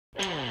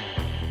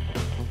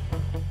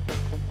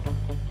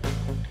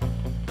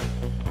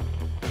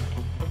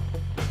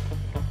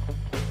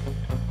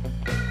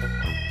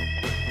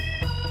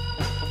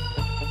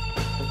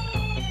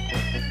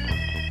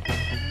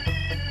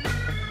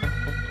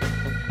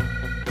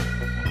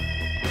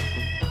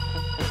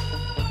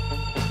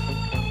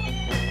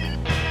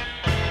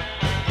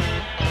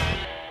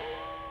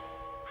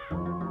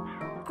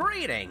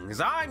Greetings,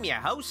 I'm your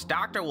host,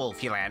 Dr.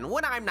 Wolfula, and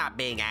when I'm not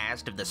being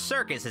asked if the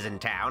circus is in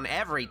town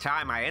every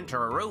time I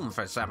enter a room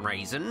for some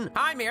reason,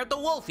 I'm here at the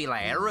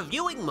Wolfula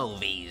reviewing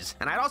movies.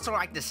 And I'd also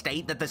like to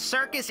state that the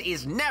circus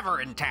is never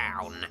in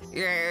town.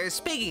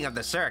 Speaking of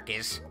the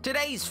circus,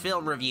 today's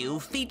film review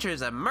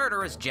features a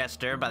murderous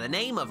jester by the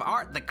name of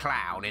Art the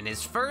Clown in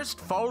his first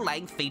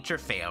full-length feature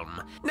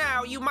film.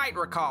 Now, you might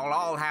recall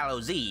All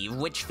Hallows Eve,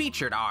 which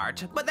featured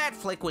Art, but that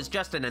flick was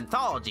just an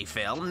anthology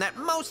film that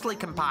mostly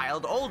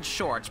compiled old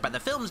shorts by the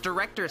film's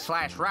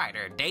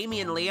director/writer,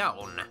 Damien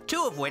Leone,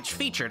 two of which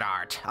featured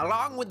Art,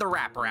 along with the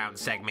wraparound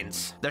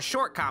segments. The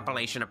short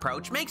compilation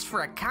approach makes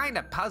for a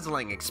kinda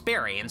puzzling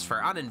experience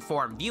for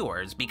uninformed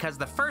viewers because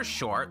the first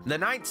short, The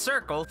Ninth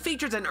Circle,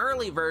 features an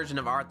early version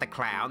of Art the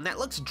Clown that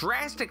looks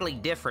drastically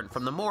different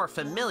from the more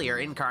familiar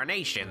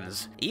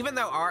incarnations. Even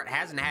though Art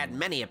hasn't had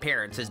many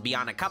appearances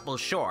beyond a couple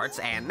shorts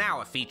and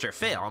now a feature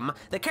film,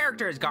 the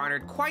character has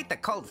garnered quite the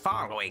cult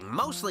following,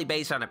 mostly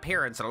based on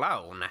appearance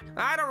alone.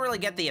 I don't really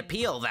get the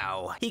appeal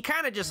though. He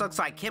kinda just looks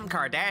like Kim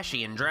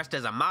Kardashian dressed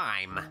as a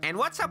mime. And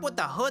what's up with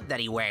the hood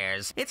that he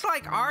wears? It's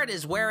like Art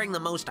is wearing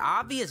the most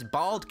obvious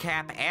bald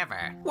cap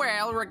ever.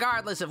 Well,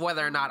 regardless of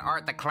whether or not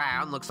Art the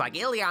Clown looks like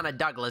Ileana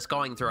Douglas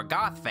going through a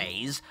goth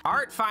phase,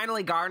 Art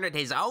finally garnered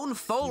his own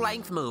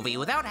full-length movie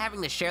without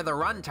having to share the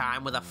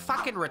runtime with a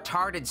fucking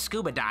retarded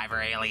scuba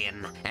diver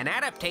alien. An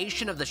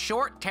adaptation of the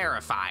short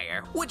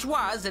Terrifier, which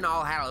was in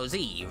All Hallows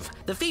Eve.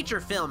 The feature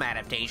film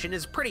adaptation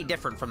is pretty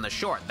different from the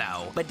short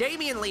though, but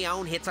Damien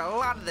Leone hits a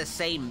lot of the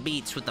same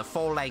beats with the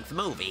full-length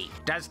movie.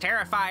 Does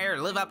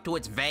Terrifier live up to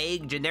its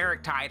vague,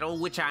 generic title,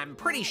 which I'm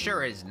pretty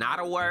sure is not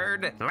a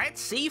word?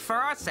 Let's see for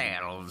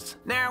ourselves.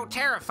 Now,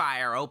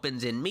 Terrifier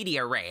opens in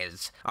media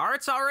res.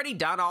 Art's already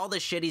done all the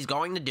shit he's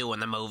going to do in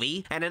the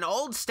movie, and an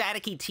old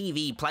staticky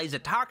TV plays a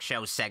talk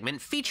show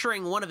segment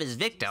featuring one of his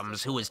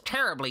victims who is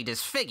terribly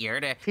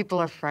disfigured. People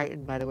are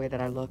frightened by the way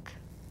that I look.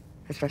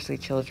 Especially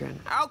children.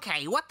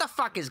 Okay, what the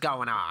fuck is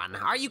going on?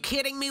 Are you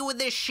kidding me with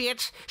this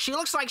shit? She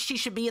looks like she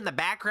should be in the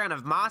background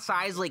of Mos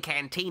Eisley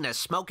Cantina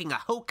smoking a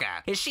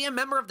hookah. Is she a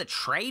member of the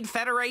Trade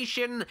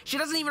Federation? She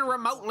doesn't even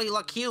remotely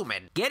look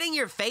human. Getting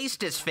your face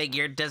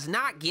disfigured does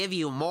not give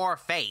you more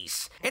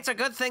face. It's a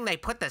good thing they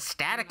put the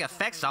static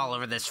effects all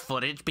over this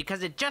footage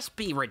because it'd just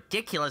be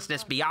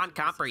ridiculousness beyond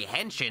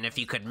comprehension if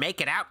you could make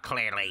it out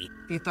clearly.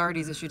 The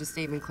authorities issued a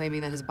statement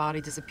claiming that his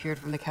body disappeared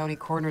from the county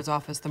coroner's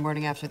office the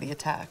morning after the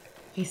attack.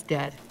 He's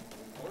dead.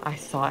 I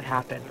saw it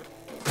happen.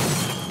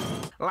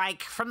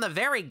 Like, from the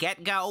very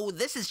get-go,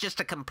 this is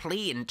just a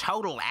complete and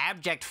total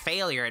abject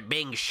failure at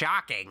being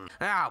shocking.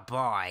 Oh,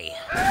 boy.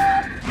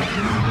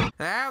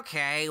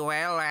 Okay,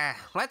 well,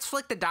 let's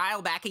flick the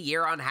dial back a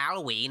year on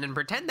Halloween and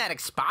pretend that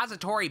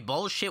expository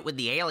bullshit with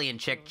the alien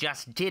chick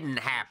just didn't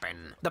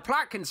happen. The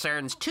plot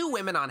concerns two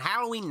women on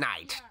Halloween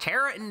night,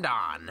 Tara and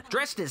Dawn,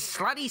 dressed as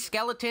Slutty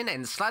Skeleton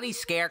and Slutty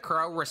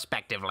Scarecrow,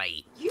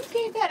 respectively. You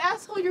gave that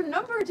asshole your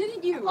number,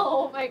 didn't you?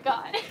 Oh my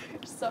god,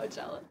 I'm so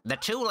jealous. The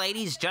two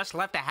ladies just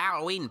left a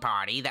Halloween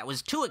party that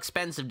was too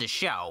expensive to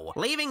show,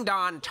 leaving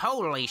Dawn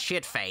totally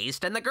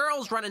shit-faced, and the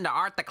girls run into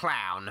Art the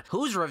Clown,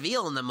 whose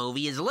reveal in the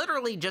movie is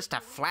literally just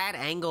a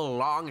flat-angle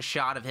long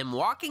shot of him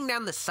walking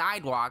down the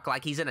sidewalk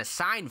like he's in a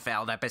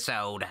Seinfeld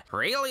episode.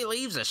 Really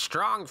leaves a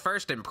strong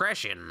first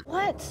impression.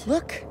 What?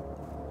 Look.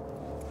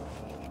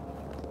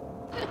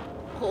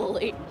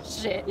 Holy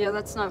shit. Yeah,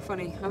 that's not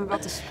funny. I'm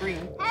about to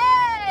scream.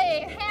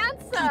 Hey,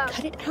 handsome!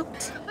 Cut it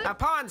out.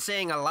 Upon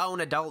seeing a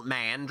lone adult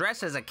man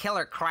dressed as a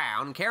killer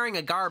clown carrying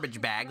a garbage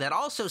bag that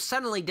also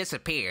suddenly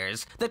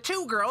disappears, the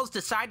two girls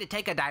decide to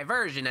take a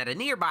diversion at a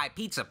nearby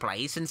pizza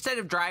place instead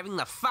of driving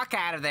the fuck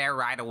out of there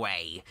right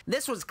away.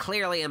 This was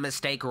clearly a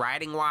mistake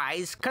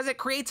writing-wise, because it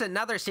creates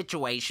another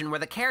situation where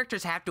the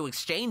characters have to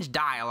exchange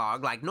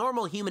dialogue like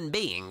normal human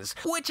beings,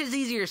 which is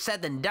easier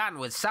said than done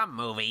with some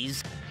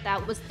movies.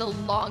 That was the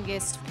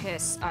longest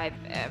piss I've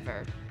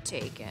ever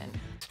taken.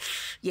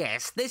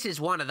 Yes, this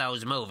is one of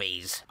those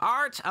movies.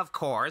 Art, of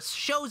course,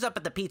 shows up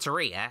at the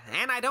pizzeria,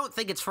 and I don't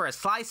think it's for a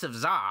slice of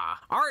za.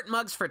 Art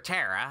mugs for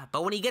Tara,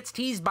 but when he gets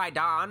teased by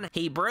Dawn,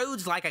 he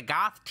broods like a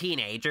goth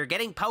teenager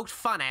getting poked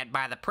fun at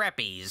by the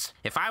preppies.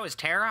 If I was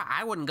Tara,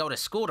 I wouldn't go to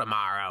school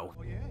tomorrow.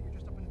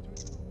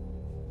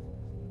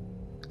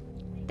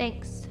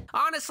 Thanks.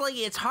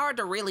 Honestly, it's hard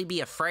to really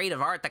be afraid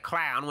of Art the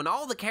Clown when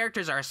all the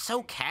characters are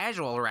so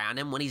casual around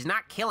him when he's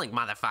not killing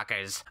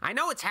motherfuckers. I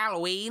know it's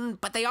Halloween,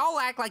 but they all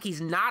act like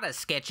he's not a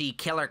sketchy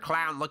killer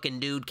clown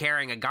looking dude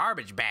carrying a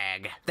garbage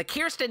bag. The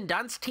Kirsten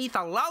Dunst teeth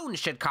alone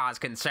should cause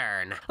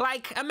concern.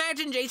 Like,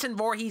 imagine Jason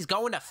Voorhees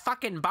going to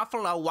fucking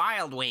Buffalo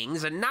Wild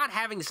Wings and not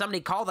having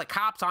somebody call the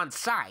cops on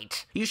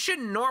sight. You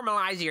shouldn't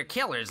normalize your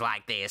killers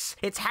like this.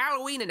 It's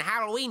Halloween and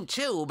Halloween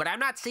too, but I'm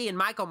not seeing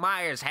Michael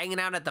Myers hanging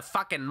out at the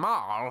fucking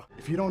mall.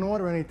 If you don't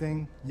order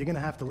anything, you're gonna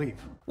have to leave.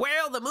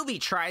 Well, the movie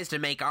tries to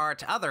make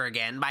Art other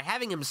again by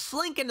having him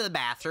slink into the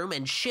bathroom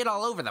and shit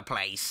all over the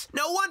place.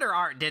 No wonder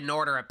Art didn't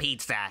order a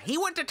pizza. He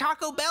went to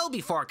Taco Bell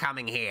before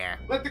coming here.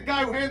 Let the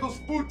guy who handles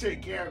food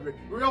take care of it.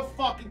 Real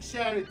fucking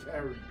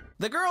sanitary.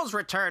 The girls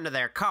return to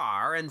their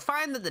car and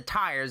find that the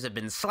tires have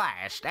been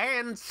slashed,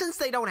 and since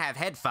they don't have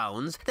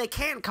headphones, they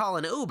can't call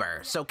an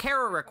Uber, so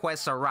Kara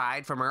requests a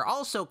ride from her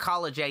also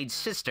college-age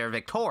sister,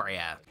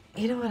 Victoria.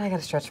 You know what? I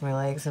gotta stretch my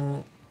legs,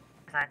 and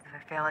besides, if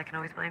I fail, I can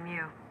always blame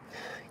you.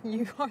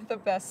 You are the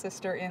best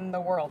sister in the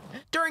world.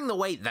 During the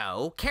wait,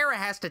 though, Kara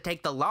has to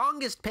take the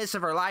longest piss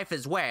of her life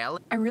as well.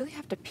 I really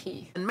have to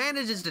pee. And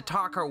manages to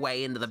talk her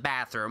way into the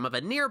bathroom of a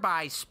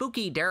nearby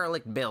spooky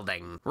derelict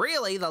building.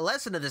 Really, the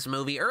lesson of this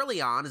movie early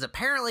on is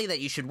apparently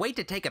that you should wait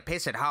to take a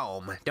piss at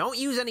home. Don't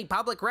use any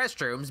public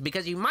restrooms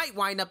because you might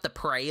wind up the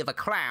prey of a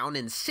clown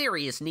in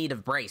serious need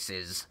of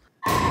braces.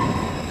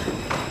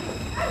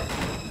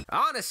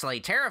 Honestly,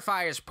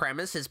 Terrifier's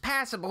premise is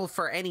passable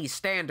for any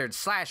standard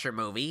slasher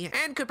movie,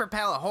 and could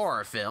propel a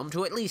horror film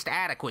to at least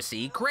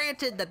adequacy,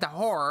 granted that the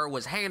horror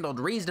was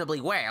handled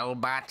reasonably well,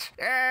 but,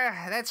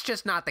 that's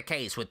just not the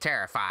case with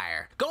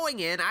Terrifier. Going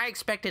in, I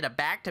expected a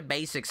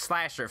back-to-basics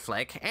slasher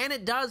flick, and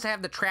it does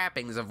have the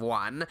trappings of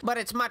one, but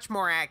it's much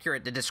more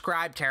accurate to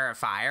describe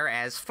Terrifier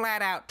as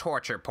flat-out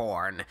torture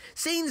porn.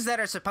 Scenes that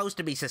are supposed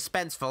to be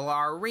suspenseful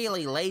are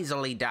really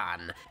lazily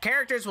done.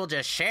 Characters will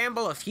just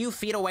shamble a few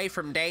feet away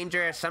from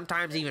danger,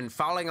 sometimes even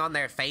falling on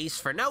their face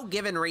for no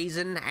given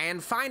reason,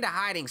 and find a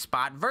hiding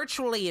spot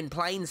virtually in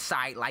plain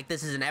sight like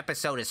this is an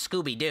episode of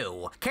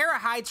Scooby-Doo. Kara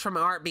hides from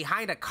Art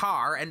behind a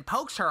car and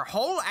pokes her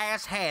whole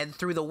ass head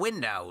through the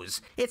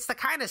windows. It's the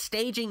kind of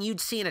staging you'd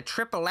see in a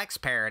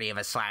XXX parody of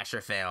a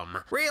slasher film.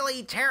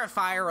 Really,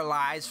 Terrifier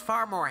relies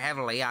far more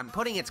heavily on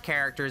putting its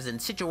characters in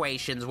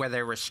situations where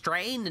they're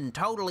restrained and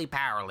totally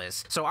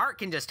powerless, so Art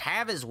can just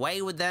have his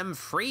way with them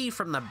free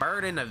from the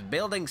burden of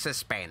building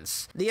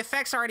suspense. The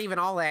effects aren't even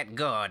all that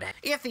good.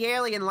 If the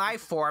alien life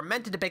form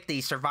meant to depict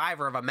the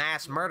survivor of a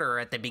mass murderer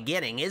at the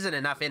beginning isn't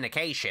enough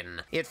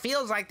indication, it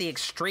feels like the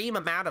extreme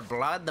amount of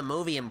blood the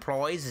movie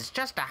employs is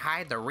just to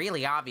hide the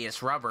really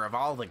obvious rubber of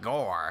all the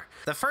gore.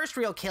 The first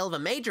real kill of a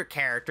major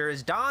character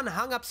is Dawn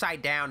hung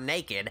upside down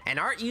naked, and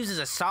Art uses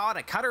a saw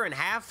to cut her in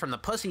half from the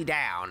pussy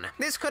down.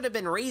 This could have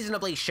been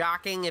reasonably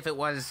shocking if it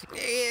was,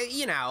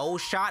 you know,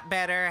 shot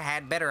better,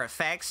 had better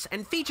effects,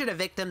 and featured a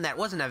victim that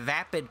wasn't a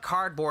vapid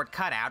cardboard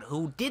cutout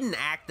who didn't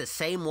act the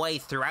same way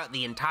throughout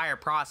the entire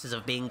process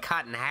of being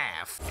cut in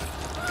half.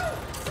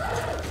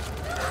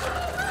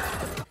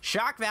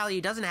 Shock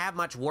value doesn't have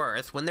much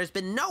worth when there's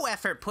been no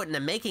effort put into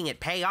making it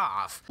pay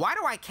off. Why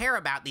do I care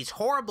about these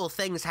horrible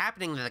things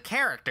happening to the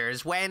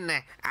characters when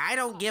I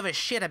don't give a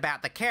shit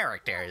about the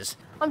characters?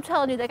 I'm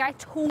telling you, that guy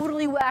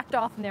totally whacked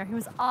off in there. He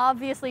was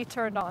obviously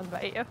turned on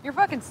by you. You're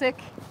fucking sick.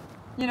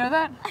 You know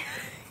that?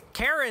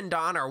 Kara and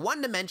Dawn are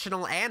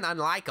one-dimensional and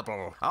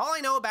unlikable. All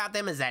I know about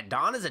them is that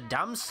Dawn is a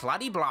dumb,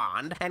 slutty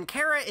blonde, and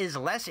Kara is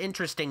less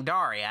interesting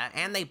Daria,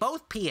 and they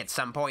both pee at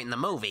some point in the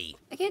movie.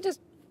 I can't just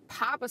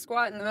pop a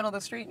squat in the middle of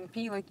the street and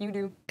pee like you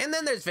do. And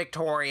then there's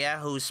Victoria,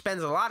 who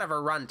spends a lot of her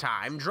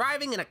runtime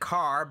driving in a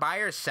car by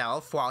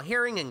herself while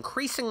hearing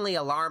increasingly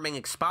alarming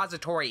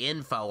expository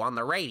info on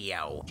the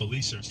radio.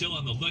 Police are still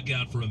on the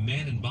lookout for a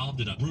man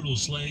involved in a brutal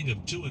slaying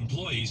of 2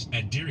 employees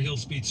at Deer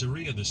Hills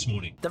Pizzeria this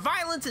morning. The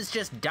violence is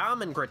just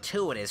dumb and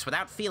gratuitous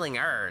without feeling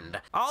earned.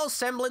 All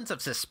semblance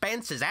of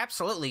suspense is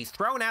absolutely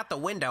thrown out the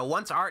window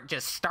once Art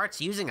just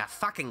starts using a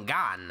fucking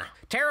gun.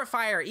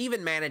 Terrifier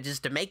even manages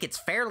to make its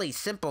fairly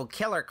simple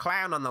killer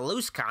clown on the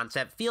loose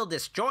concept feel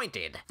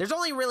disjointed. There's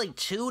only really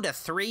 2 to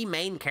 3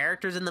 main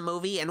characters in the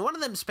movie, and one of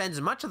them spends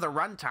much of the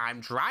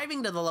runtime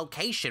driving to the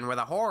location where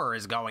the horror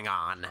is going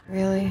on.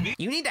 Really?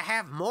 You need to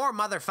have more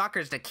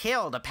motherfuckers to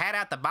kill to pad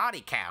out the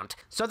body count,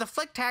 so the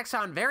flick tacks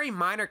on very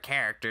minor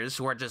characters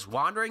who are just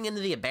wandering into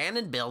the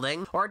abandoned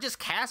building or just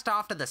cast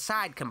off to the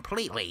side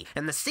completely,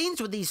 and the scenes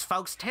with these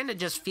folks tend to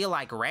just feel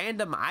like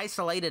random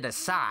isolated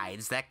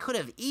asides that could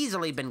have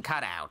easily been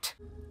cut out.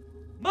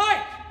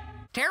 Mike!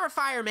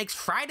 Terrifier makes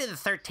Friday the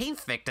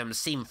 13th victims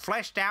seem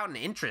fleshed out and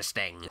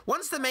interesting.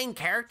 Once the main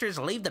characters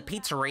leave the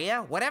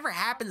pizzeria, whatever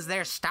happens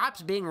there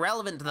stops being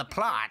relevant to the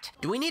plot.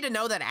 Do we need to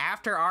know that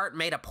after Art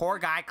made a poor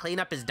guy clean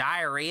up his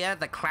diarrhea,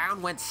 the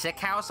clown went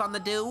sick house on the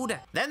dude?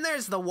 Then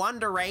there's the one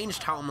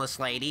deranged homeless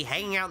lady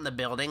hanging out in the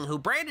building who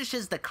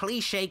brandishes the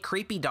cliche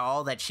creepy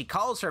doll that she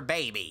calls her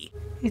baby.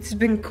 It's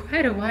been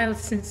quite a while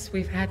since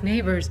we've had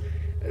neighbors.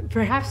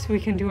 Perhaps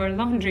we can do our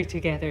laundry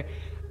together.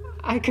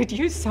 I could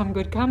use some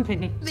good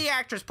company. The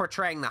actress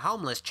portraying the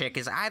homeless chick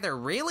is either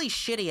really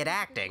shitty at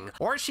acting,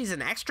 or she's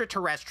an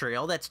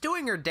extraterrestrial that's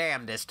doing her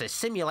damnedest to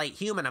simulate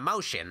human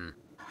emotion.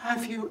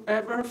 Have you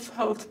ever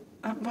felt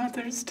a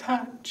mother's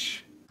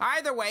touch?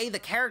 Either way, the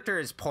character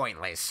is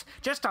pointless.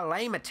 Just a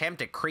lame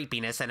attempt at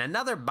creepiness and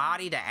another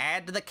body to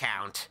add to the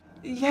count.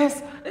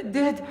 Yes,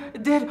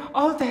 did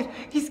all that.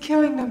 He's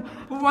killing them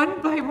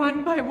one by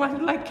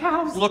one like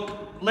cows. Look,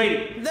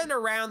 lady. Then to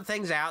round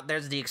things out,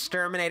 there's the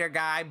exterminator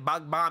guy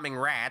bug-bombing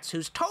rats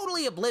who's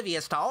totally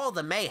oblivious to all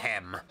the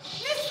mayhem.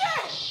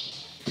 Mister!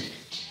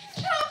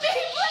 Help me,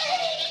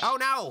 please! Oh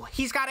no,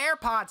 he's got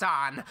AirPods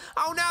on.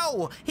 Oh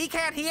no, he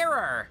can't hear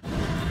her.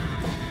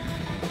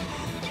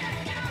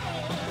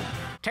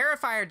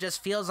 Terrifier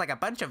just feels like a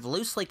bunch of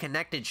loosely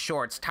connected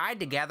shorts tied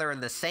together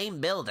in the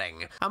same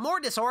building. A more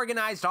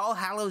disorganized All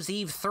Hallows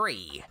Eve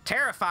 3.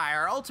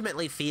 Terrifier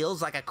ultimately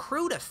feels like a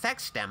crude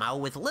effects demo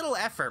with little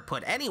effort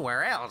put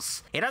anywhere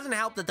else. It doesn't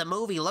help that the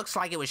movie looks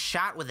like it was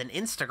shot with an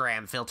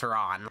Instagram filter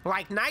on,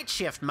 like night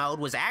shift mode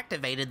was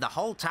activated the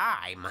whole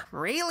time.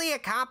 Really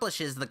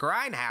accomplishes the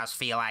Grindhouse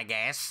feel, I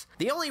guess.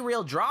 The only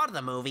real draw to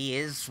the movie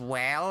is,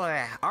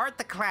 well, Art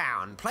the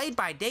Clown, played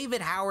by David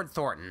Howard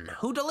Thornton,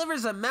 who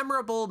delivers a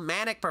memorable,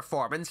 manic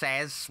performance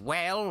as,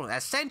 well,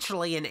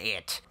 essentially an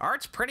It.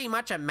 Art's pretty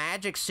much a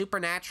magic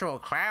supernatural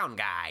clown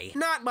guy.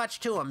 Not much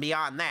to him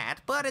beyond that,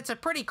 but it's a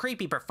pretty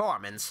creepy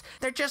performance.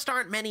 There just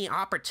aren't many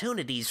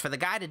opportunities for the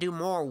guy to do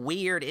more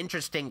weird,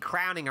 interesting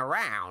clowning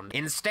around.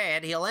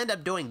 Instead, he'll end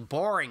up doing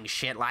boring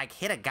shit like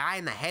hit a guy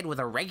in the head with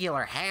a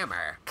regular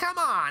hammer. Come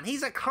on,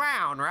 he's a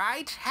clown,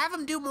 right? Have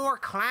him do more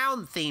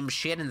clown-themed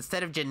shit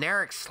instead of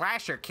generic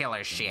slasher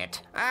killer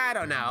shit. I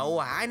don't know.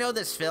 I know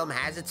this film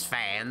has its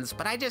fans,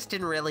 but I just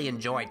didn't really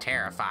enjoy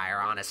Terrifier,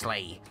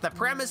 honestly. The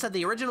premise of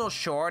the original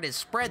short is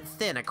spread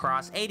thin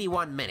across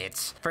 81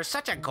 minutes. For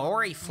such a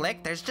gory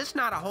flick, there's just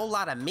not a whole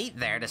lot of meat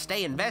there to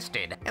stay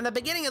invested, and the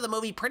beginning of the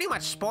movie pretty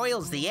much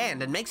spoils the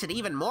end and makes it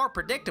even more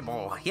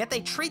predictable, yet they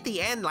treat the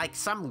end like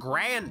some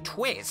grand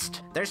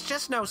twist. There's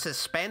just no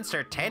suspense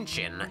or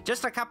tension,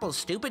 just a couple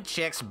stupid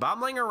chicks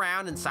bumbling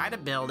around inside a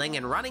building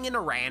and running into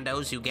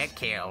randos who get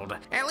killed.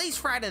 At least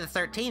Friday the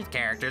 13th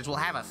characters will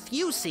have a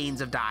few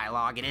scenes of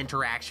dialogue and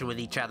interaction with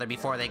each other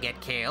before they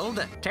get killed.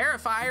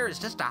 Terrifier is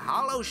just a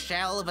hollow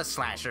shell of a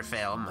slasher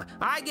film.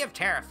 I give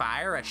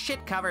Terrifier a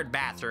shit-covered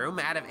bathroom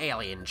out of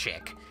Alien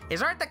Chick.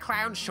 Is Art the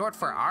Clown short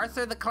for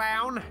Arthur the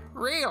Clown?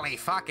 Really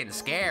fucking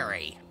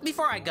scary.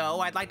 Before I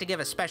go, I'd like to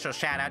give a special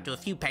shout out to a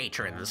few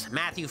patrons: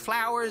 Matthew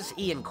Flowers,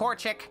 Ian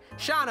Korchik,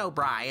 Sean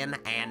O'Brien,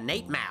 and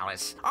Nate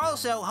Malice.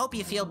 Also, hope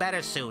you feel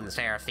better soon,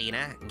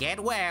 Serafina. Get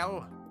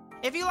well.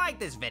 If you liked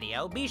this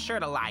video, be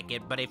sure to like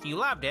it, but if you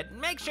loved it,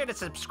 make sure to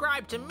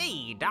subscribe to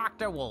me,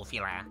 Dr.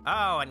 Wolfula.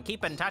 Oh, and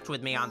keep in touch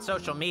with me on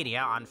social media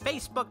on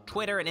Facebook,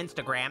 Twitter, and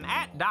Instagram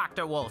at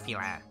Dr.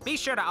 Wolfula. Be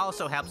sure to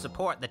also help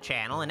support the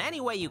channel in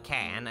any way you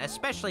can,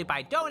 especially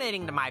by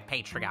donating to my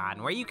Patreon,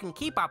 where you can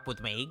keep up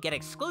with me, get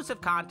exclusive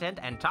content,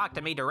 and talk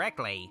to me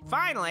directly.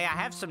 Finally, I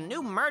have some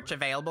new merch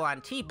available on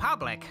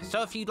TeePublic,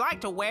 so if you'd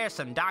like to wear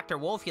some Dr.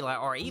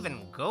 Wolfula or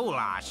even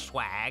goulash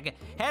swag,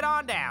 head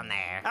on down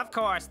there. Of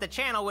course, the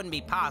channel wouldn't be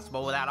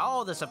possible without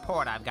all the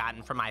support I've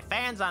gotten from my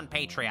fans on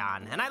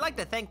Patreon, and I'd like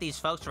to thank these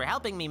folks for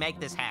helping me make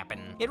this happen.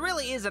 It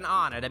really is an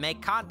honor to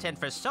make content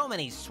for so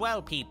many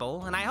swell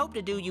people, and I hope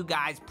to do you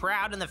guys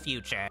proud in the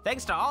future.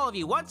 Thanks to all of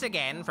you once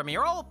again from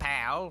your old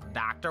pal,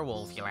 Dr.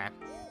 Wolfula.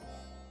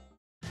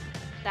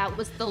 That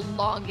was the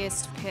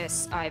longest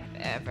piss I've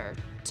ever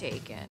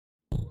taken.